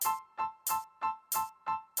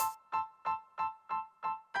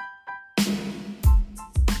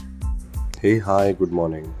Hey, hi, good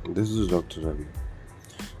morning. This is Dr. Ravi.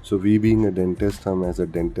 So we being a dentist, हम as a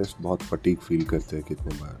dentist बहुत fatigue feel करते हैं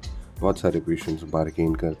कितने बार. बहुत सारे पेशेंट्स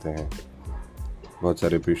बार्गेन करते हैं. बहुत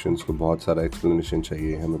सारे पेशेंट्स को बहुत सारा एक्सप्लेनेशन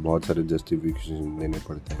चाहिए. हमें बहुत सारे जस्टिफिकेशन देने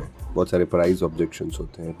पड़ते हैं. बहुत सारे प्राइस ऑब्जेक्शंस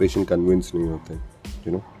होते हैं. पेशेंट कन्विंस नहीं होते,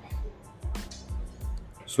 यू नो.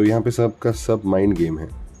 सो यहाँ पे सबका सब माइंड गेम है.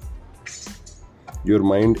 Your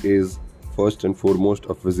mind is first and foremost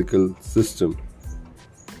a physical system.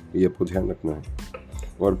 ये आपको ध्यान रखना है.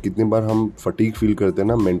 और कितनी बार हम फटीक फील करते हैं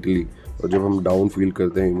ना मेंटली, और जब हम डाउन फील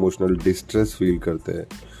करते हैं, इमोशनल डिस्ट्रेस फील करते हैं,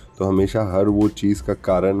 तो हमेशा हर वो चीज़ का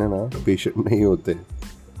कारण है ना पेशेंट नहीं होते.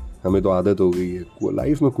 हमें तो आदत हो गई है, वो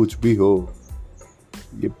लाइफ में कुछ भी हो,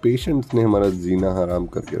 ये पेशेंट्स ने हमारा जीना हराम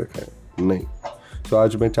करके रखा है. नहीं. तो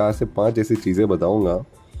आज मैं 4 से 5 ऐसी चीज़ें बताऊंगा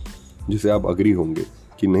जिसे आप अग्री होंगे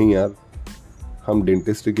कि नहीं यार, हम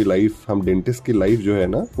डेंटिस्ट की लाइफ जो है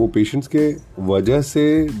ना, वो पेशेंट्स के वजह से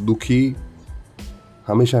दुखी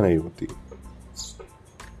हमेशा नहीं होती.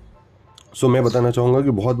 सो मैं बताना चाहूँगा कि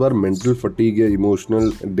बहुत बार मेंटल फटीग या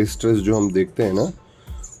इमोशनल डिस्ट्रेस जो हम देखते हैं ना,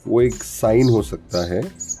 वो एक साइन हो सकता है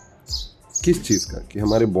किस चीज़ का, कि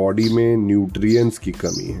हमारे बॉडी में न्यूट्रिएंट्स की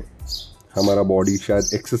कमी है. हमारा बॉडी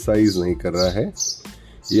शायद एक्सरसाइज नहीं कर रहा है,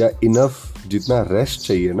 या इनफ जितना रेस्ट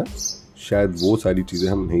चाहिए ना, शायद वो सारी चीज़ें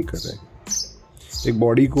हम नहीं कर रहे हैं. एक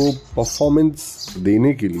बॉडी को परफॉर्मेंस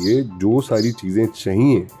देने के लिए जो सारी चीज़ें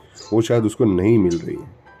चाहिए वो शायद उसको नहीं मिल रही है.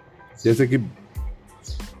 जैसे कि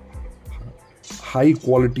हाई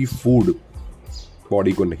क्वालिटी फूड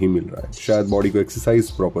बॉडी को नहीं मिल रहा है, शायद बॉडी को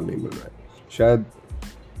एक्सरसाइज प्रॉपर नहीं मिल रहा है, शायद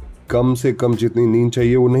कम से कम जितनी नींद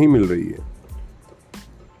चाहिए वो नहीं मिल रही है,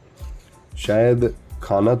 शायद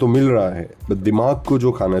खाना तो मिल रहा है बट दिमाग को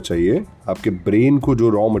जो खाना चाहिए, आपके ब्रेन को जो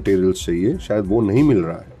रॉ मटेरियल्स चाहिए, शायद वो नहीं मिल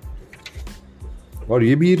रहा है. और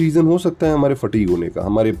ये भी रीज़न हो सकता है हमारे फटीग होने का,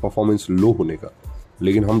 हमारे परफॉर्मेंस लो होने का.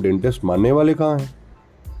 लेकिन हम डेंटिस्ट मानने वाले कहाँ हैं?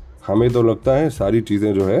 हमें तो लगता है सारी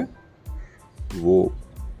चीज़ें जो है वो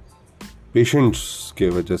पेशेंट्स के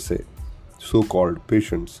वजह से, so called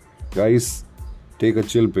patients. Guys, take a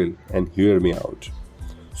chill pill and hear me out.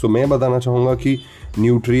 So मैं बताना चाहूँगा कि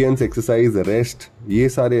न्यूट्रिएंट्स, एक्सरसाइज, रेस्ट, ये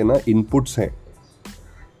सारे ना इनपुट्स हैं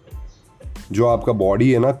जो आपका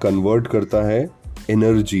बॉडी है ना कन्वर्ट करता है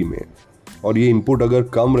एनर्जी में. और ये इनपुट अगर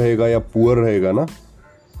कम रहेगा या पुअर रहेगा ना,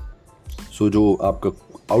 सो जो आपका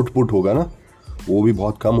आउटपुट होगा ना, वो भी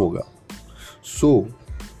बहुत कम होगा. सो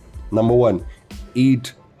नंबर 1, ईट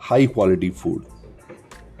high quality food.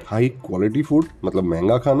 High quality food मतलब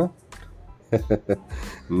महंगा खाना?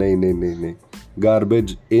 नहीं नहीं नहीं नहीं.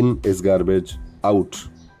 Garbage in is garbage out.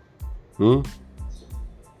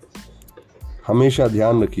 हमेशा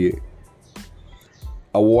ध्यान रखिए,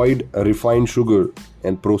 avoid refined sugar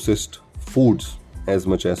and processed foods as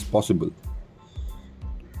much as possible.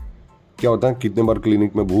 क्या होता है, कितने बार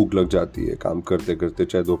क्लिनिक में भूख लग जाती है काम करते करते,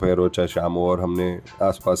 चाहे दोपहर हो चाहे शाम हो, और हमने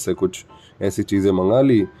आसपास से कुछ ऐसी चीज़ें मंगा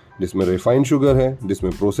ली जिसमें रिफाइंड शुगर है,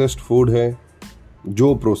 जिसमें प्रोसेस्ड फूड है,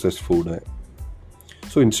 जो प्रोसेस्ड फूड है.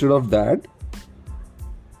 सो इंस्टेड ऑफ दैट,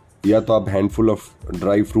 या तो आप हैंडफुल ऑफ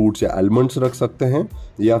ड्राई फ्रूट्स या आलमंड्स रख सकते हैं,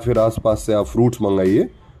 या फिर आसपास से आप फ्रूट्स मंगाइए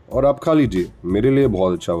और आप खा लीजिए. मेरे लिए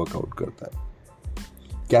बहुत अच्छा वर्कआउट करता है.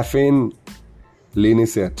 कैफीन लेने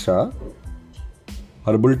से अच्छा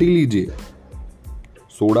हर्बल टी लीजिए,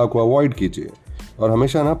 सोडा को अवॉइड कीजिए, और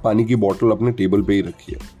हमेशा ना पानी की बोतल अपने टेबल पे ही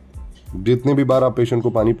रखिए. जितने भी बार आप पेशेंट को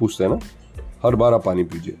पानी पूछते हैं ना, हर बार आप पानी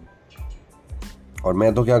पीजिए. और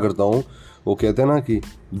मैं तो क्या करता हूँ, वो कहते हैं ना कि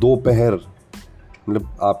 2 पहर,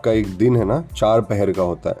 मतलब आपका एक दिन है ना 4 पहर का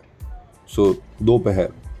होता है. सो 2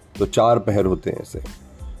 पहर तो 4 पहर होते हैं ऐसे.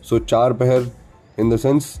 सो 4 पहर इन द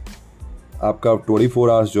सेंस आपका 24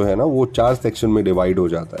 आवर्स जो है ना, वो 4 सेक्शन में डिवाइड हो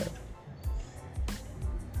जाता है.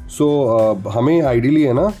 सो हमें आइडियली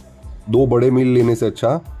है ना 2 बड़े मील लेने से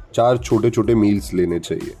अच्छा 4 छोटे छोटे मील्स लेने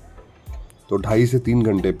चाहिए. तो 2.5 से 3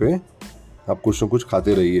 घंटे पे आप कुछ ना कुछ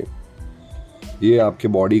खाते रहिए. ये आपके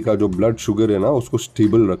बॉडी का जो ब्लड शुगर है ना, उसको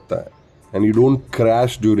स्टेबल रखता है, and you don't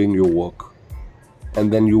crash during your work,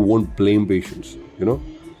 and then you won't blame patients, you know.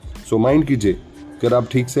 So mind कीजिए, अगर आप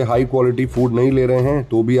ठीक से हाई क्वालिटी फूड नहीं ले रहे हैं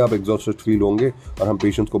तो भी आप एग्जॉस्टेड फील होंगे, और हम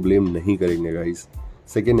पेशेंट्स को ब्लेम नहीं करेंगे गाइस.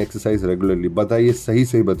 Second, exercise regularly. बताइए, सही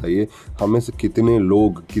सही बताइए, हमें से कितने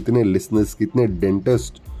लोग, कितने लिसनर्स, कितने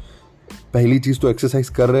डेंटिस्ट पहली चीज़ तो एक्सरसाइज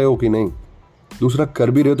कर रहे हो कि नहीं, दूसरा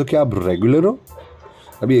कर भी रहे हो तो क्या आप रेगुलर हो?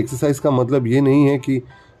 अभी एक्सरसाइज का मतलब ये नहीं है कि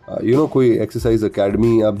यू नो कोई एक्सरसाइज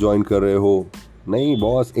एकेडमी आप ज्वाइन कर रहे हो. नहीं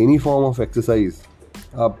boss, any form of exercise.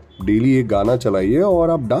 आप डेली एक गाना चलाइए और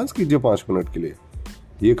आप डांस कीजिए 5 मिनट के लिए,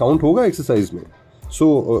 ये काउंट होगा एक्सरसाइज में.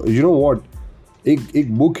 सो यू नो व्हाट,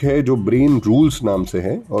 एक बुक है जो ब्रेन रूल्स नाम से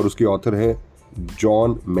है, और उसकी ऑथर है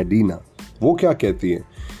जॉन मेडिना. वो क्या कहती है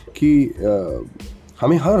कि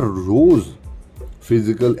हमें हर रोज़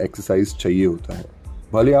फिजिकल एक्सरसाइज चाहिए होता है।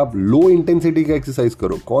 भले आप लो इंटेंसिटी का एक्सरसाइज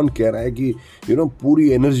करो, कौन कह रहा है कि पूरी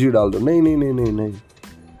एनर्जी डाल दो, नहीं नहीं नहीं नहीं नहीं,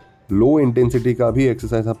 लो इंटेंसिटी का भी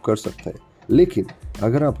एक्सरसाइज आप कर सकते हैं। लेकिन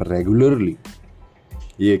अगर आप रेगुलरली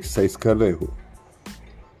ये एक्सरसाइज कर रहे हो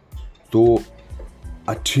तो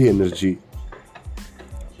अच्छी एनर्जी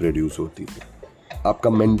प्रोड्यूस होती है। आपका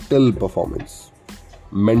मेंटल परफॉर्मेंस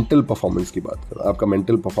की बात करो, आपका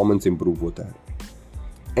मेंटल परफॉर्मेंस इंप्रूव होता है।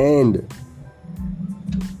 And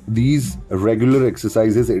these regular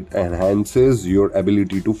exercises it enhances your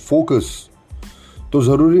ability to focus। तो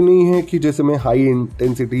ज़रूरी नहीं है कि जैसे मैं हाई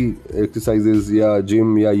इंटेंसिटी एक्सरसाइजेज या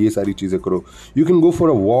जिम या ये सारी चीज़ें करो। You can go for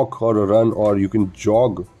a walk और अ रन, और you can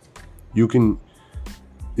jog, you can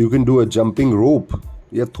do a jumping रोप,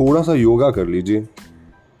 या थोड़ा सा योगा कर लीजिए।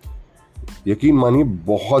 यकीन मानिए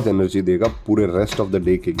बहुत एनर्जी देगा पूरे रेस्ट ऑफ द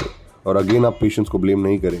डे के लिए। और अगेन आप पेशेंट्स को ब्लेम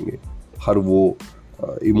नहीं करेंगे हर वो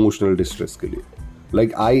इमोशनल डिस्ट्रेस के लिए।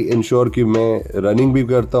 लाइक आई इंश्योर कि मैं रनिंग भी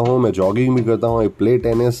करता हूँ, मैं जॉगिंग भी करता हूँ, I play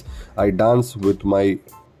tennis, I dance with my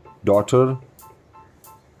daughter.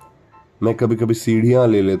 मैं कभी कभी सीढ़ियाँ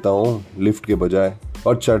ले लेता हूँ लिफ्ट के बजाय,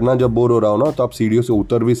 और चढ़ना जब बोर हो रहा हो ना तो आप सीढ़ियों से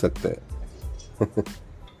उतर भी सकते हैं।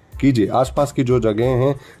 कीजिए, आसपास की जो जगह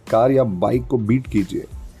हैं कार या बाइक को बीट कीजिए,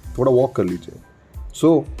 थोड़ा वॉक कर लीजिए।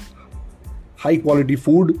 सो high quality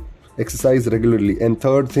food, exercise regularly, and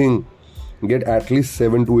third thing, get at least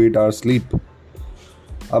 7 to 8 hours sleep.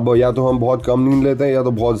 अब या तो हम बहुत कम नींद लेते हैं या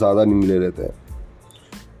तो बहुत ज़्यादा नींद ले लेते हैं,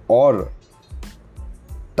 और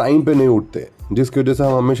टाइम पे नहीं उठते, जिसकी वजह से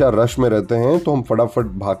हम हमेशा रश में रहते हैं। तो हम फटाफट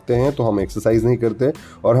भागते हैं, तो हम एक्सरसाइज नहीं करते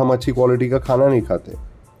और हम अच्छी क्वालिटी का खाना नहीं खाते।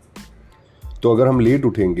 तो अगर हम लेट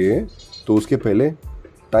उठेंगे तो उसके पहले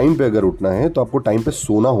टाइम पे अगर उठना है तो आपको टाइम पे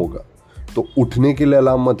सोना होगा। तो उठने के लिए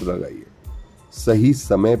अलार्म मत लगाइए, सही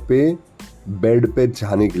समय पे बेड पे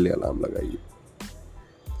जाने के लिए अलार्म लगाइए।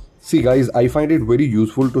 See guys, I find it very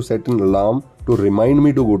useful to set an alarm to remind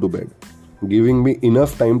me to go to bed, giving me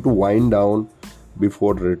enough time to wind down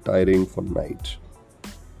before retiring for night.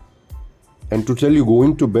 And to tell you,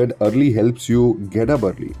 going to bed early helps you get up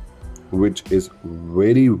early, which is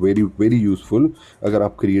very very very useful अगर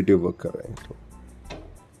आप creative work कर रहे हैं तो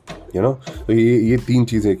तो ये 3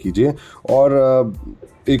 चीज़ें कीजिए। और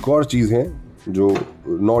एक और चीज़ है जो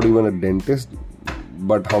not even a dentist,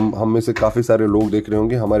 but हम में से काफ़ी सारे लोग देख रहे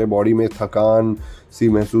होंगे, हमारे बॉडी में थकान सी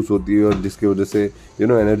महसूस होती है और जिसकी वजह से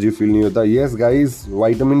एनर्जी फील नहीं होता। येस गाइस,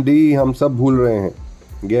 विटामिन डी हम सब भूल रहे हैं।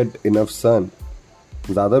 गेट इनफ सन,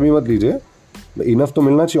 ज़्यादा भी मत लीजिए, इनफ तो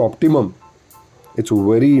मिलना चाहिए, optimum. It's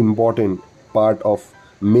very important part of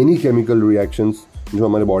many chemical reactions जो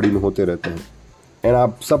हमारे बॉडी में होते रहते हैं। एंड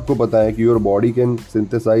आप सबको पता है कि your body can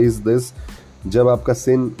synthesise this जब आपका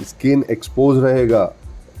स्किन एक्सपोज रहेगा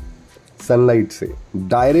सनलाइट से,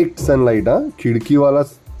 डायरेक्ट सनलाइट, खिड़की वाला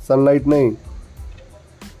सनलाइट नहीं,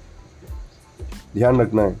 ध्यान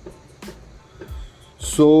रखना है।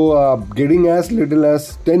 So getting as little as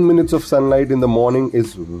 10 minutes of sunlight in the morning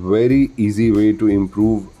is very easy way to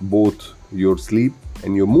improve both your sleep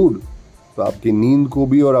and your mood। तो आपकी नींद को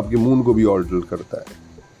भी और आपके मूड को भी ऑल्टर करता है।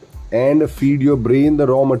 And feed your brain the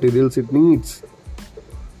raw materials it needs.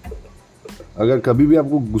 अगर कभी भी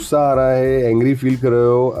आपको गुस्सा आ रहा है, एंग्री फील कर रहे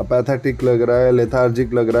हो, अपैथेटिक लग रहा है,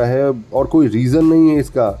 लेथार्जिक लग रहा है और कोई रीज़न नहीं है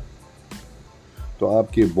इसका, तो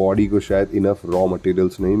आपके बॉडी को शायद इनफ रॉ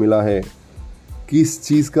मटेरियल्स नहीं मिला है। किस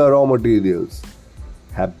चीज़ का raw materials?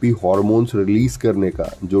 Happy hormones release करने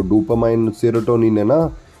का, जो डोपामाइन, सेरोटोनिन है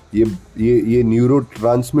ना, ये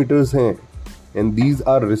न्यूरोट्रांसमीटर्स हैं। And these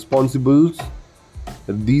are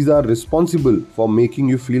responsible for making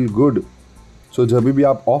you feel good. So जब भी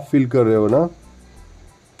आप ऑफ फील कर रहे हो ना,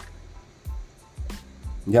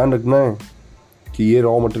 ध्यान रखना है कि ये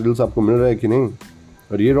रॉ मटेरियल्स आपको मिल रहे हैं कि नहीं।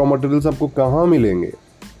 और ये रॉ मटेरियल्स आपको कहाँ मिलेंगे?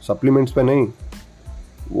 सप्लीमेंट्स पे नहीं,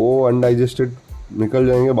 वो अनडाइजेस्टेड निकल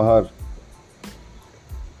जाएंगे बाहर।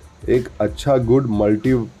 एक अच्छा गुड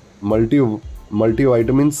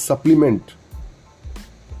मल्टीविटामिन सप्लीमेंट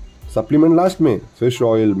लास्ट में, fish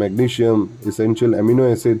oil, magnesium, essential amino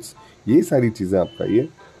acids, ये सारी चीज़ें आपका ये।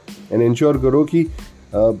 एंड इंश्योर करो कि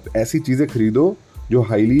ऐसी चीज़ें खरीदो जो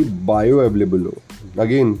हाईली बायो अवेलेबल हो।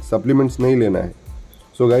 अगेन, सप्लीमेंट्स नहीं लेना है।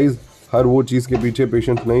 सो गाइज, हर वो चीज़ के पीछे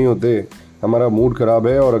पेशेंट्स नहीं होते। हमारा मूड ख़राब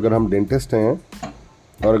है और अगर हम डेंटिस्ट हैं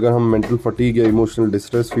और अगर हम मेंटल फटीग या इमोशनल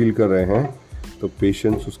डिस्ट्रेस फील कर रहे हैं तो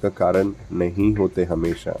पेशेंट्स उसका कारण नहीं होते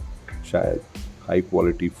हमेशा। शायद हाई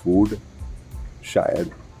क्वालिटी फूड, शायद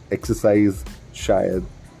एक्सरसाइज, शायद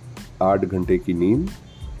 8 घंटे की नींद,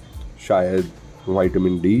 शायद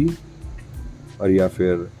विटामिन डी, और या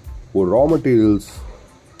फिर वो रॉ मटेरियल्स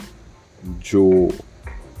जो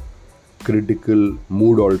critical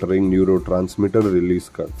mood altering neurotransmitter release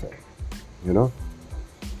करते हैं, you know.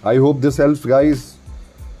 I hope this helps guys.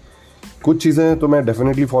 कुछ चीज़ें तो मैं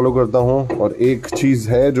डेफिनेटली फॉलो करता हूँ और एक चीज़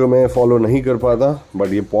है जो मैं फॉलो नहीं कर पाता,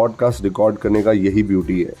 बट ये पॉडकास्ट रिकॉर्ड करने का यही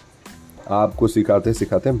ब्यूटी है। आपको सिखाते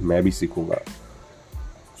सिखाते मैं भी सीखूंगा।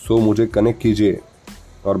 सो मुझे कनेक्ट कीजिए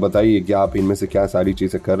और बताइए कि आप इनमें से क्या सारी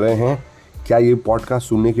चीज़ें कर रहे हैं। क्या ये पॉडकास्ट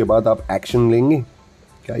सुनने के बाद आप एक्शन लेंगे?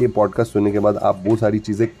 क्या ये पॉडकास्ट सुनने के बाद आप वो सारी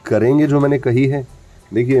चीज़ें करेंगे जो मैंने कही है?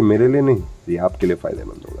 देखिए, मेरे लिए नहीं, ये आपके लिए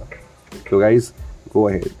फ़ायदेमंद होगा। तो guys, go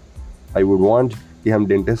ahead. I would want कि हम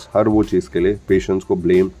डेंटिस्ट हर वो चीज़ के लिए पेशेंट्स को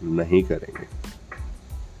ब्लेम नहीं करेंगे।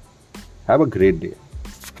 Have a great day.